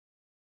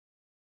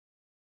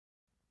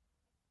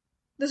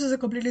This is a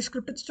completely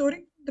scripted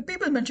story. The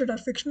people mentioned are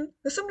fictional.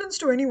 Resemblance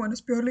to anyone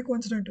is purely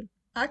coincidental.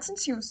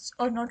 Accents used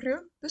are not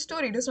real. The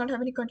story does not have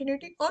any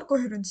continuity or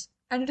coherence,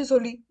 and it is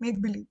only make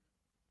believe.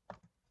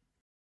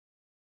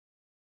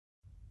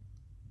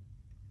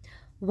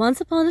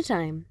 Once upon a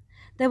time,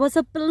 there was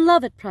a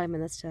beloved Prime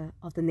Minister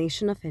of the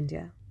nation of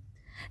India.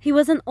 He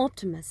was an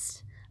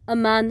optimist, a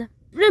man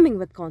brimming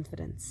with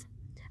confidence,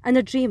 and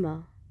a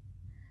dreamer.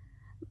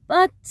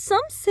 But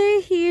some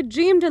say he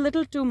dreamed a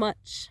little too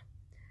much.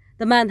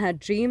 The man had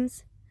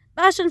dreams,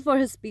 passion for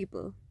his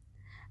people,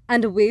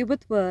 and a way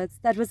with words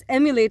that was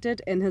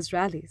emulated in his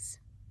rallies.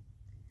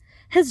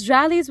 His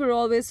rallies were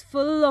always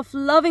full of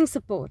loving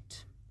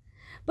support.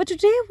 But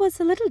today was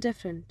a little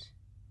different.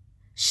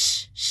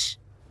 Shh, shh.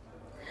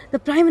 The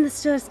Prime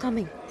Minister is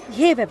coming.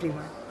 Behave,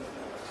 everyone.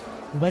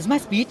 Where's my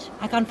speech?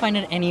 I can't find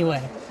it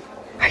anywhere.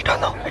 I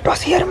don't know. It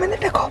was here a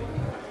minute ago.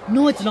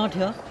 No, it's not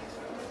here.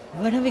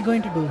 What are we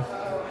going to do?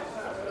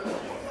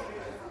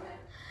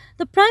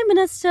 The Prime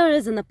Minister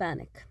is in a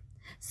panic,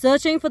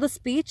 searching for the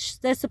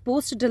speech they're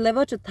supposed to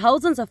deliver to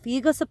thousands of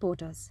eager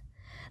supporters.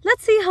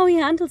 Let's see how he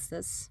handles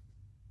this.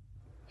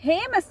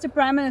 Hey, Mr.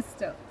 Prime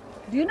Minister,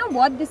 do you know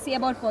what they say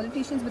about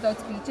politicians without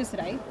speeches,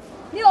 right?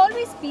 They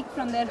always speak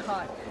from their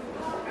heart.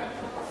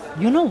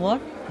 You know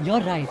what?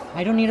 You're right.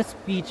 I don't need a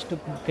speech to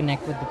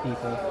connect with the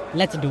people.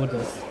 Let's do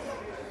this.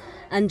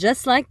 And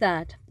just like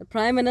that, the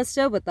Prime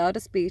Minister, without a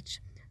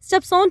speech,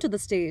 steps onto the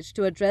stage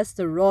to address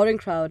the roaring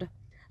crowd.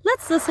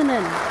 Let's listen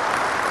in.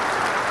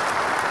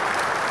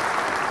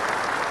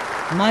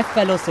 My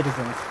fellow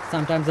citizens,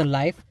 sometimes in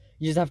life,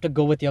 you just have to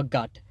go with your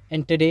gut.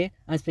 And today,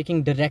 I'm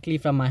speaking directly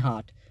from my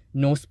heart.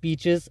 No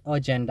speeches or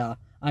agenda.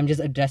 I'm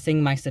just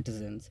addressing my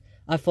citizens.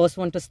 I first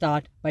want to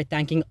start by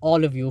thanking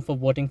all of you for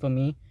voting for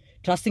me,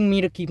 trusting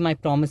me to keep my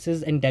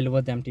promises and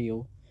deliver them to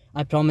you.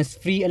 I promise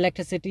free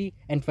electricity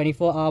and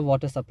 24-hour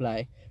water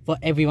supply for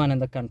everyone in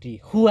the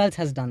country. Who else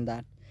has done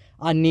that?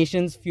 Our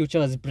nation's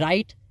future is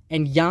bright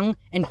and young,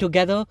 and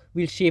together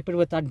we'll shape it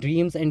with our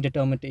dreams and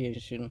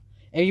determination.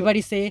 Everybody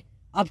say,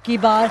 Ab ki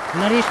baar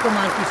Naresh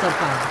Kumar ki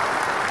sarkar.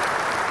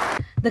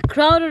 The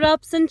crowd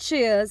erupts in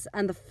cheers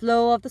and the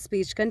flow of the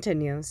speech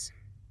continues.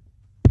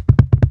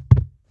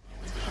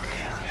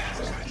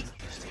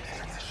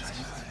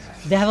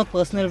 They have a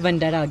personal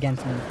vendetta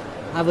against me.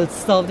 I will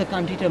serve the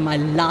country to my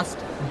last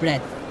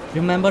breath.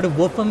 Remember to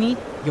vote for me,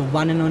 your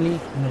one and only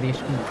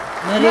Naresh Kumar.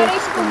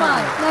 Naresh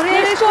Kumar!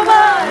 Naresh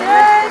Kumar!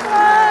 Naresh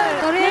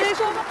Kumar! Naresh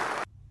Kumar!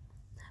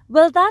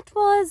 Well, that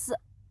was,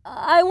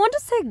 I want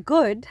to say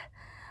good.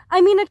 I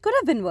mean, it could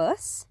have been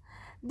worse.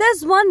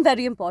 There's one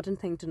very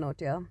important thing to note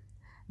here.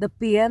 The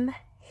PM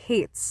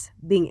hates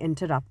being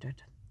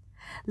interrupted.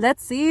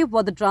 Let's see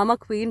what the drama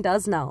queen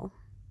does now.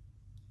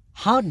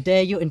 How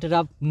dare you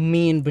interrupt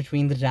me in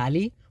between the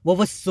rally? What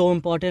was so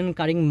important in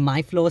cutting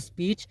my flow of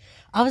speech?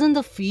 I was in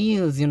the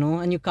fields,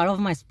 and you cut off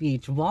my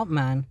speech. What,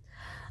 man?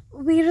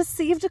 We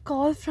received a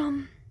call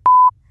from...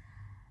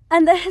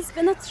 And there has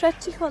been a threat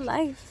to your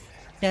life.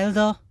 Tell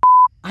the...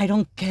 I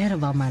don't care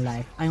about my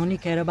life. I only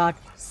care about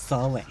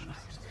serving.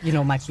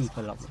 My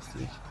people,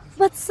 obviously.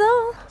 But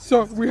sir...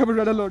 Sir, we have a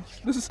red alert.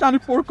 This is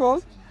standard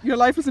protocol. Your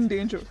life is in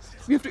danger.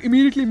 We have to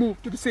immediately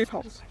move to the safe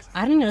house.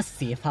 I don't need a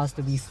safe house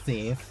to be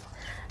safe.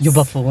 You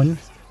buffoon.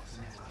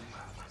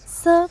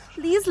 Sir,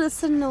 please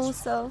listen now,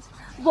 sir.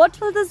 What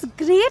will this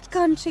great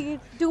country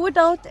do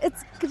without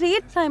its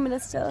great Prime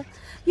Minister?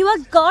 You are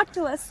God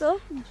to us, sir.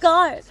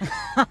 God.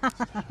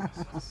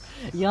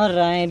 You're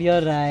right.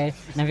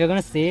 Now if you're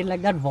gonna say it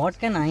like that, what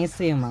can I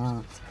say,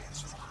 ma?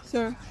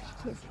 Sir,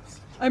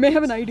 I may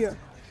have an idea.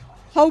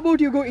 How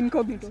about you go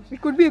incognito?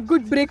 It could be a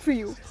good break for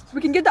you.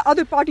 We can get the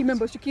other party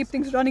members to keep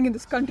things running in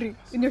this country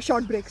in your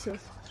short break, sir.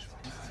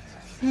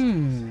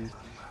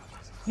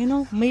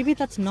 Maybe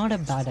that's not a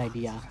bad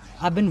idea.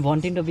 I've been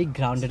wanting to be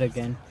grounded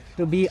again.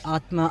 To be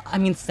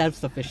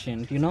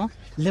self-sufficient,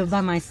 Live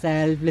by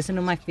myself, listen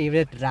to my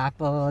favorite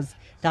rappers,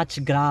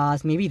 touch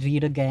grass, maybe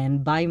read again,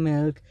 buy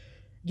milk.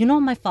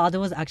 My father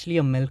was actually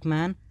a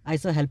milkman. I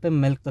used to help him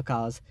milk the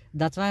cows.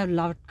 That's why I've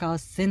loved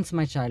cows since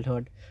my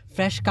childhood.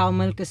 Fresh cow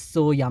milk is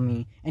so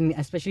yummy, and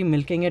especially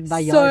milking it by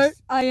yours. Sir,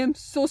 I am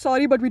so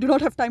sorry, but we do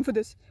not have time for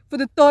this. For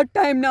the third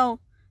time now,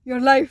 your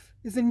life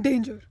is in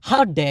danger.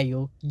 How dare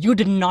you? You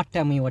did not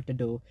tell me what to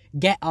do.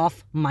 Get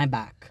off my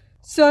back.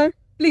 Sir,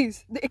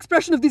 please, the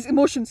expression of these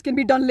emotions can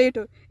be done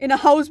later, in a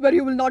house where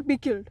you will not be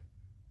killed.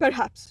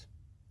 Perhaps.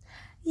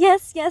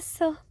 Yes,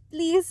 sir.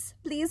 Please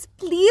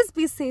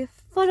be safe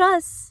for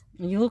us.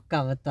 You,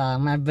 Kavita,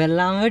 my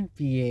beloved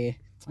PA.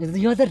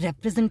 You're the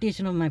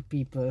representation of my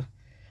people.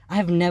 I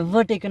have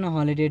never taken a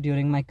holiday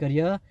during my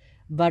career,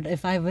 but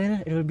if I will,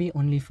 it will be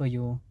only for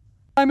you.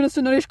 Prime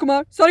Minister Naresh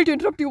Kumar, sorry to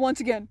interrupt you once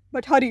again,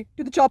 but hurry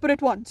to the chopper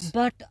at once.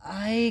 But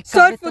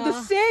Sir, for the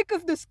sake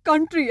of this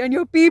country and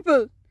your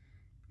people,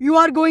 you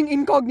are going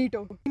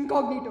incognito.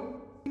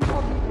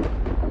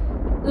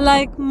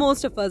 Like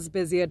most of us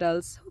busy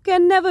adults who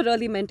can never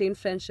really maintain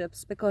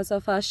friendships because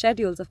of our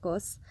schedules, of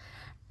course,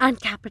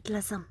 and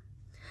capitalism.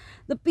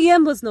 The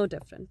PM was no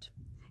different.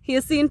 He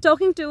is seen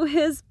talking to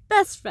his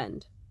best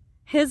friend,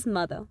 his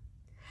mother,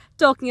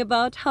 talking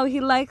about how he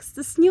likes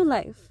this new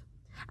life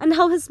and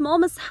how his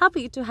mom is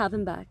happy to have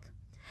him back.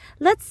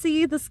 Let's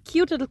see this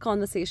cute little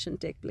conversation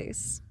take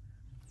place.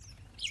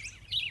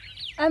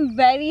 I'm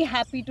very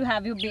happy to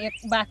have you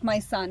back, my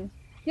son.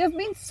 You have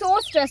been so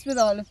stressed with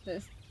all of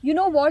this. You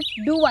know what?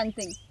 Do one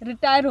thing.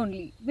 Retire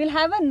only. We'll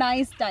have a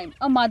nice time.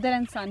 A mother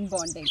and son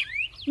bonding.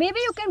 Maybe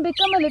you can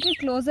become a little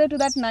closer to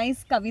that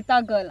nice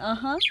Kavita girl.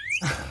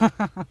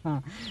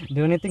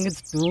 Don't you think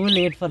it's too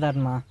late for that,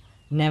 Ma?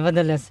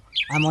 Nevertheless,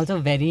 I'm also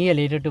very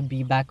elated to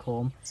be back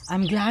home.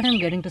 I'm glad I'm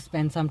getting to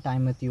spend some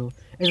time with you.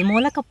 It's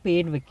more like a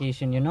paid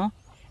vacation, you know?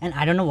 And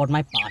I don't know what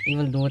my party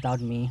will do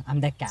without me.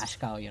 I'm their cash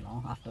cow, you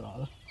know, after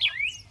all.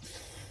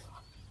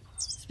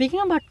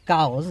 Speaking about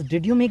cows,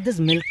 did you make this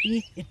milk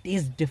tea? It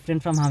tastes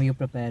different from how you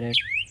prepare it.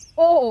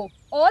 Oh,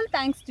 all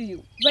thanks to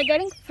you. We're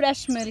getting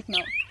fresh milk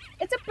now.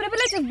 It's a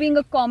privilege of being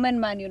a common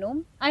man, you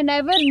know. I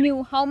never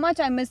knew how much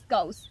I missed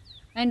cows.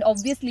 And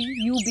obviously,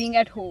 you being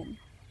at home.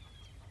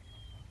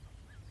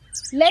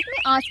 Let me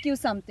ask you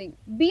something.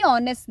 Be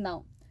honest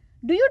now.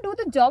 Do you do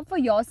the job for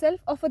yourself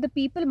or for the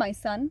people, my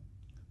son?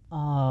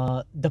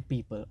 The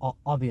people.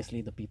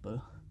 Obviously the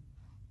people.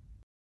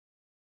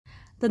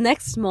 The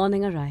next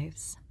morning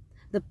arrives.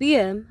 The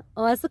PM,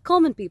 or as the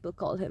common people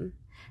call him,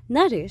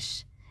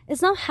 Naresh,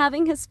 is now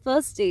having his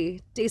first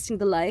day tasting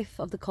the life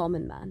of the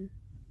common man.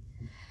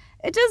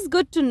 It is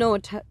good to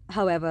note,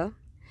 however,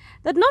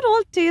 that not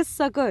all tastes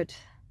are good.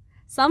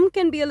 Some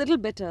can be a little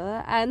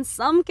bitter and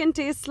some can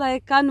taste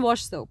like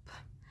unwashed soap.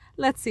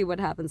 Let's see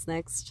what happens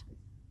next.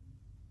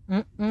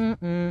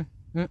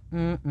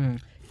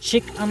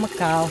 Chick, I'm a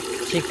cow.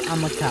 Chick,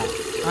 I'm a cow.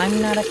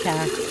 I'm not a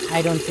cat.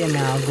 I don't say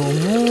now. Go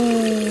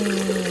moo.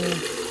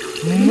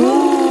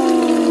 Moo.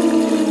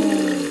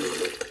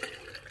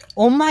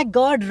 Oh my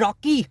god,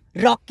 Rocky!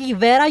 Rocky,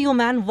 where are you,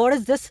 man? What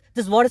is this?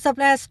 This water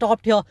supply has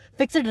stopped here.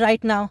 Fix it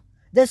right now.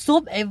 There's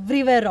soap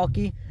everywhere,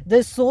 Rocky.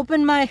 There's soap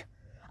in my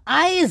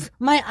eyes.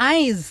 My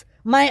eyes.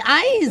 My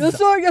eyes. Yes,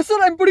 sir.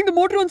 I'm putting the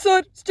motor on,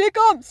 sir. Stay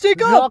calm. Stay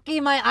calm.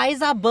 Rocky, my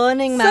eyes are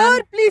burning, man.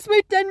 Sir, please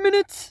wait 10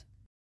 minutes.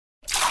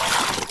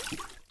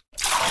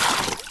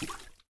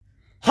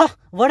 Huh,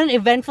 what an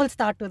eventful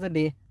start to the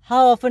day.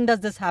 How often does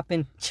this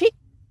happen? Chee.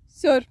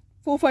 Sir,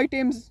 4-5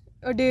 times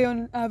a day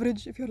on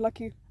average if you're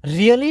lucky.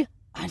 Really?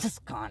 I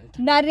just can't.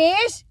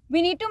 Naresh,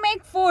 we need to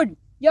make food.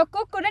 Your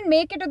cook couldn't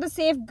make it to the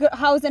safe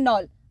house and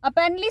all.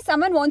 Apparently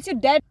someone wants you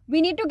dead.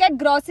 We need to get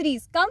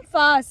groceries. Come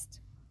fast.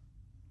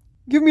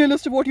 Give me a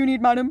list of what you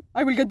need, madam.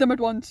 I will get them at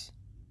once.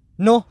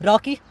 No,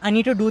 Rocky, I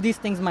need to do these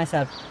things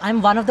myself.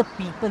 I'm one of the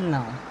people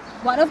now.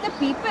 One of the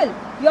people?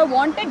 You're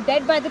wanted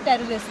dead by the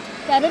terrorist.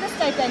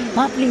 Terrorist, I tell you.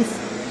 Ma, please.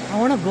 I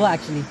want to go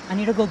actually. I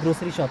need to go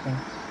grocery shopping.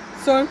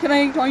 Sir, can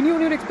I join you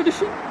on your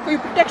expedition? For your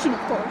protection, of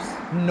course.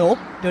 Nope.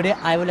 Today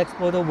I will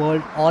explore the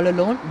world all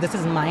alone. This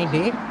is my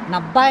day.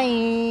 Now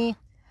bye.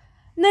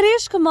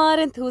 Naresh Kumar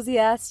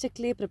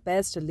enthusiastically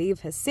prepares to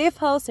leave his safe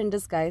house in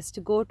disguise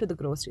to go to the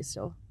grocery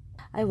store.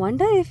 I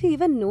wonder if he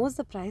even knows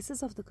the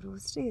prices of the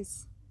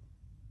groceries.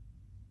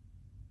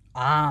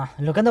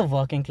 Look at the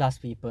working class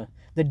people.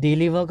 The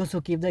daily workers who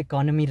keep the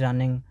economy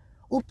running.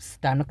 Oops,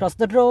 stand across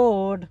the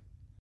road.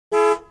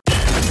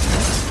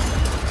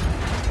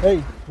 Hey,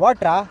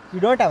 what Ra? You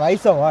don't have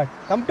eyes or what?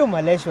 Come to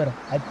Maleshwara.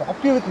 I'll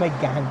pop you with my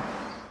gang.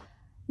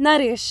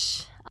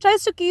 Naresh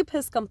tries to keep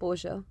his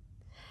composure.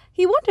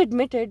 He won't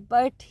admit it,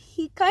 but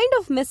he kind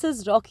of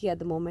misses Rocky at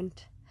the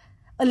moment.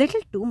 A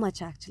little too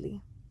much,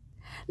 actually.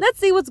 Let's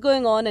see what's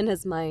going on in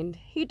his mind.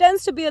 He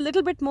tends to be a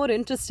little bit more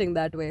interesting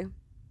that way.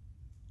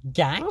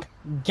 Gang?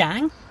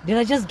 Gang? Did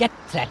I just get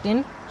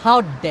threatened?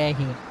 How dare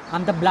he?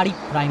 I'm the bloody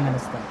Prime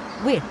Minister.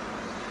 Wait,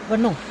 but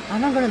no,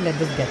 I'm not gonna let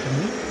this get to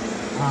me.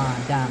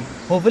 Damn.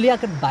 Hopefully I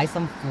could buy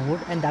some food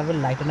and that will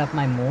lighten up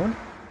my mood.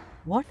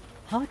 What?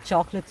 How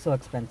chocolate's so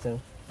expensive?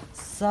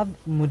 सब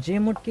मुझे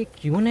मुड़ के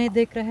क्यों नहीं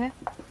देख रहे हैं?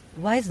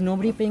 Why is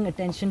nobody paying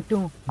attention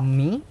to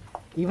me?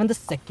 Even the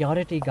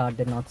security guard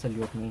did not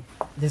salute me.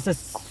 This is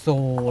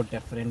so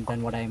different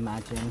than what I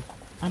imagined.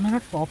 Am I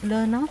not popular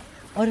enough?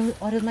 Or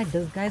is my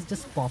disguise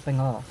just popping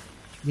off?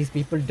 These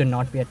people do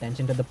not pay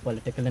attention to the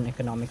political and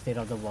economic state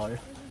of the world.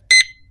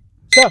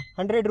 Sir,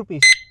 100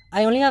 rupees.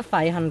 I only have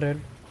 500.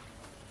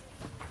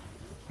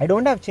 I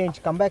don't have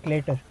change. Come back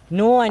later.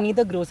 No, I need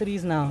the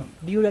groceries now.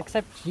 Do you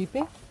accept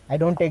GPay? I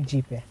don't take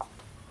GPay.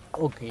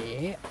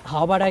 Okay.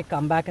 How about I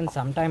come back in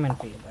some time and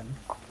pay them?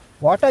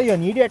 What are you,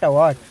 an idiot or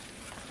what?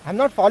 I'm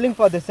not falling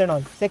for this and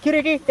all.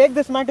 Security, take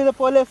this man to the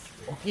police.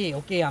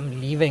 Okay, I'm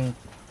leaving.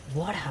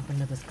 What happened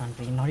to this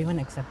country? Not even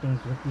accepting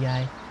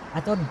UPI. I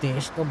thought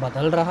देश तो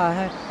बदल रहा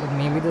है, but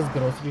maybe this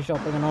grocery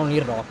shopping and only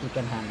Rocky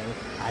can handle.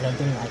 I don't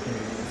think I can do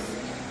this.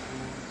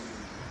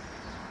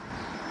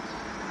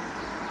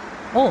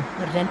 Oh,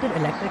 a rented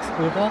electric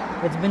scooter.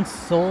 It's been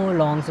so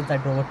long since I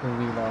drove a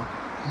two-wheeler.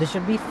 This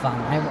should be fun.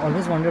 I've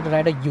always wanted to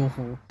ride a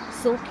Yoo-hoo.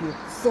 So cute,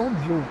 so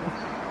blue.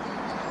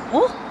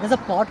 Oh, there's a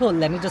pothole.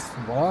 Let me just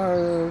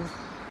swerve.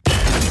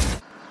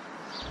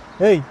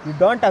 Hey, you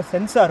don't have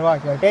sense or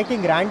what? You're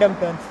taking random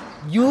turns.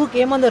 You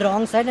came on the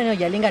wrong side and you're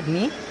yelling at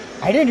me?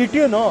 I didn't hit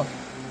you, no.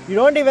 You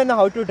don't even know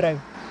how to drive.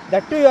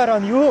 That too, you are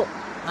on you.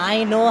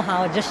 I know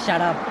how, just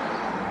shut up.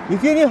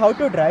 If you knew how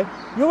to drive,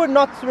 you would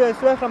not swear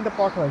from the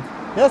potholes.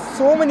 There are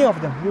so many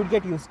of them, you'd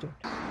get used to it.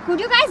 Could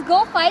you guys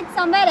go fight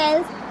somewhere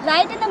else,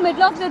 right in the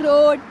middle of the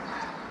road?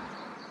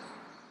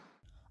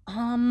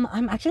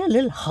 I'm actually a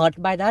little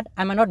hurt by that.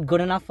 Am I not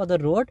good enough for the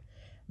road?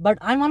 But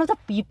I'm one of the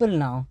people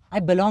now. I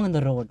belong in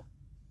the road.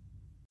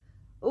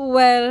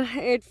 Well,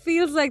 it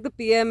feels like the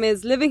PM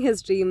is living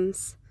his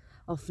dreams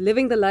of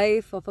living the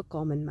life of a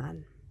common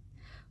man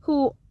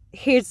who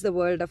hates the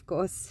world, of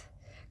course.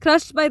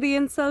 Crushed by the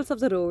insults of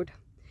the road,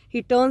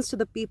 he turns to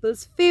the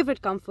people's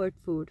favorite comfort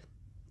food,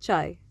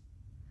 chai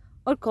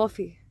or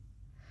coffee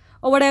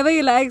or whatever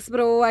he likes,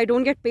 bro. I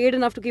don't get paid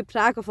enough to keep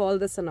track of all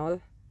this and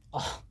all.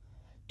 Oh,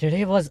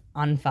 today was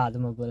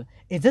unfathomable.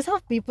 Is this how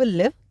people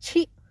live?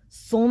 Chhi,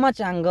 so much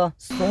anger,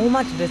 so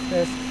much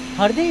distress.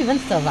 How do they even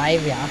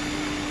survive, yeah?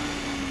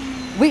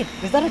 Wait,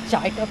 is that a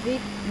chai tapri?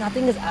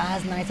 Nothing is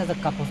as nice as a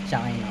cup of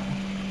chai now.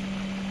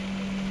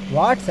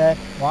 What, sir?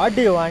 What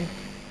do you want?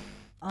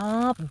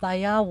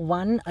 Bhaiya,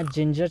 one a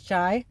ginger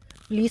chai.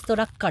 Please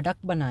thoda kadak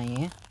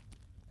बनाइए.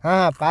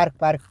 हाँ,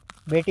 park.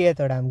 बैठिए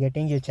थोड़ा, I'm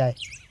getting you chai.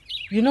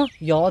 You know,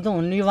 you're the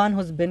only one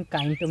who's been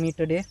kind to me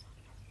today.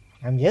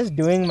 I'm just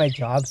doing my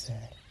job, sir.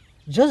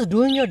 Just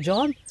doing your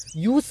job?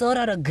 You, sir,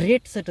 are a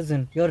great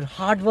citizen. You're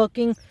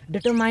hardworking,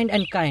 determined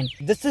and kind.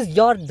 This is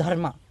your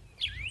dharma.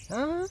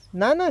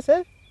 No,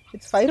 sir.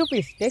 It's 5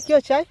 rupees. Take your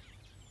chai.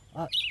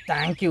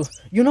 Thank you.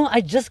 You know,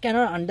 I just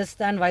cannot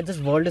understand why this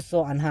world is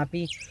so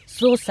unhappy,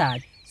 so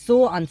sad,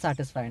 so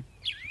unsatisfied.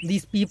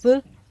 These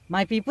people,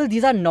 my people,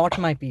 these are not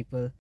my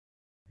people.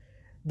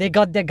 They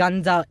got their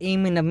guns out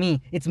aiming at me.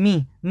 It's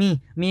me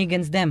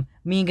against them,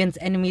 me against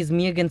enemies,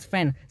 me against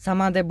friends.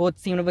 Somehow they both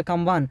seem to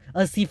become one.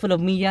 A sea full of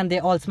media and they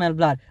all smell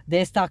blood.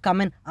 They start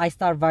coming, I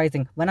start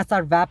rising. When I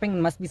start rapping,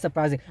 it must be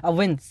surprising. I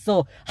win,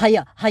 so,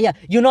 higher.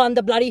 You know I'm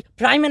the bloody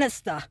Prime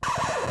Minister.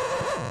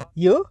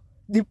 You?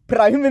 The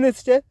Prime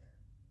Minister?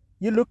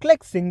 You look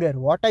like singer.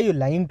 What are you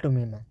lying to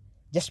me, man?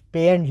 Just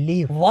pay and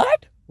leave.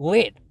 What?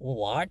 Wait,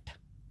 what?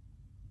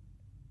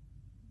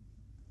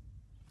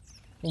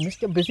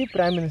 Mr. Busy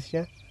Prime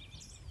Minister.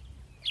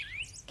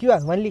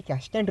 QR, only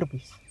cash, 10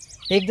 rupees.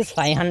 Take this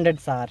 500,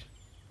 sir.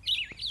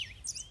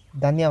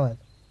 धन्यवाद.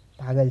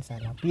 पागल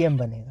साला, PM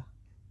बनेगा.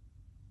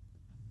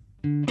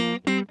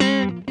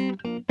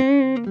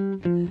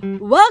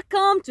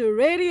 Welcome to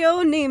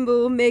Radio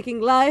Nimbu, making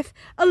life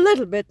a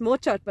little bit more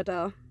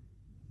chatpata.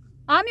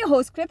 I'm your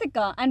host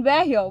Kritika and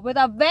we're here with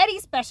our very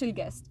special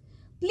guest.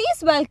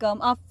 Please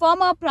welcome our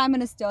former Prime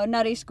Minister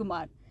Naresh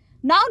Kumar,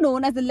 now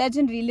known as the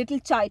legendary Little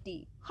Chai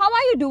Tea. How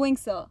are you doing,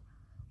 sir?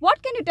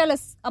 What can you tell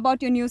us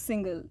about your new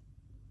single?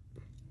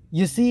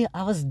 You see,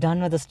 I was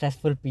done with the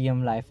stressful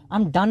PM life.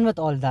 I'm done with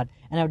all that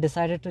and I've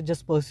decided to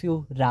just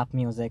pursue rap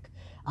music.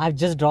 I've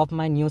just dropped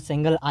my new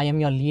single, I Am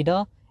Your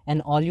Leader,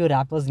 and all you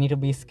rappers need to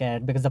be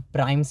scared because the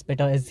Prime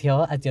Spitter is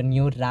here as your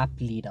new rap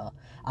leader.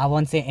 I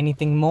won't say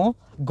anything more.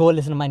 Go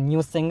listen to my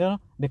new single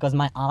because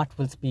my art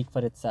will speak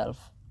for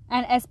itself.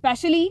 And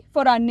especially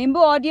for our Nimbu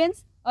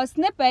audience, a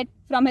snippet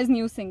from his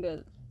new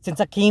single. Since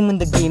I came in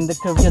the game, the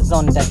career's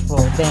on death row.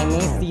 They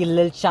may see a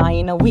little chai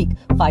in a week.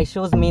 5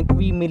 shows made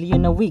 3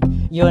 million a week.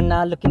 You're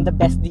now looking the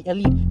best, the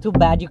elite. Too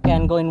bad you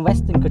can't go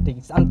invest in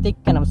critiques. I'm thick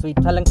and I'm sweet,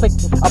 telling quick.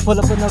 I pull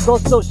up in a go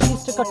slow,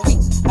 she's trick or treat.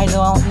 I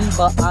know I'm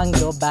evil,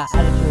 anger, bad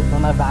attitude, but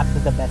my rap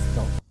is the best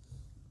though.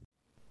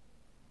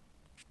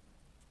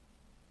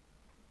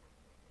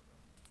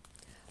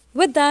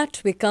 With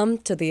that, we come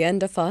to the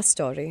end of our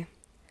story.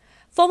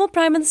 Former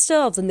Prime Minister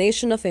of the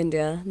nation of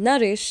India,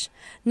 Naresh,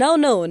 now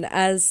known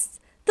as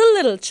the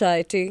Little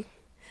Chai Tea,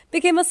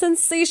 became a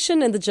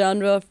sensation in the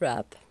genre of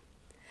rap.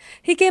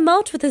 He came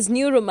out with his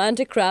new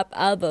romantic rap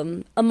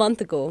album a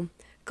month ago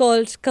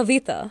called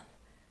Kavita,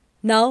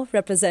 now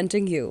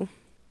representing you.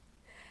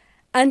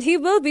 And he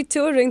will be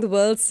touring the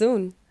world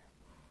soon.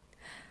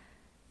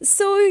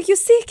 So you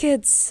see,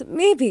 kids,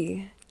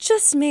 maybe,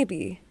 just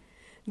maybe,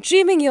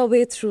 dreaming your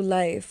way through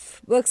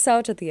life works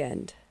out at the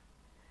end.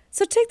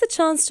 So take the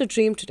chance to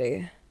dream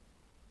today.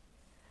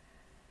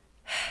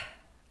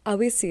 Are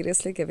we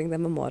seriously giving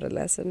them a moral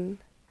lesson?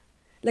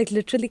 Like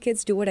literally,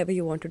 kids, do whatever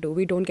you want to do.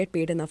 We don't get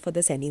paid enough for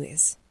this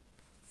anyways.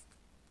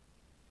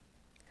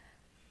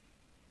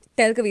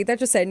 Tell Kavita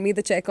to send me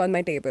the check on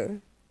my table.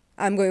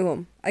 I'm going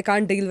home. I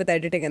can't deal with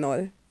editing and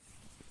all.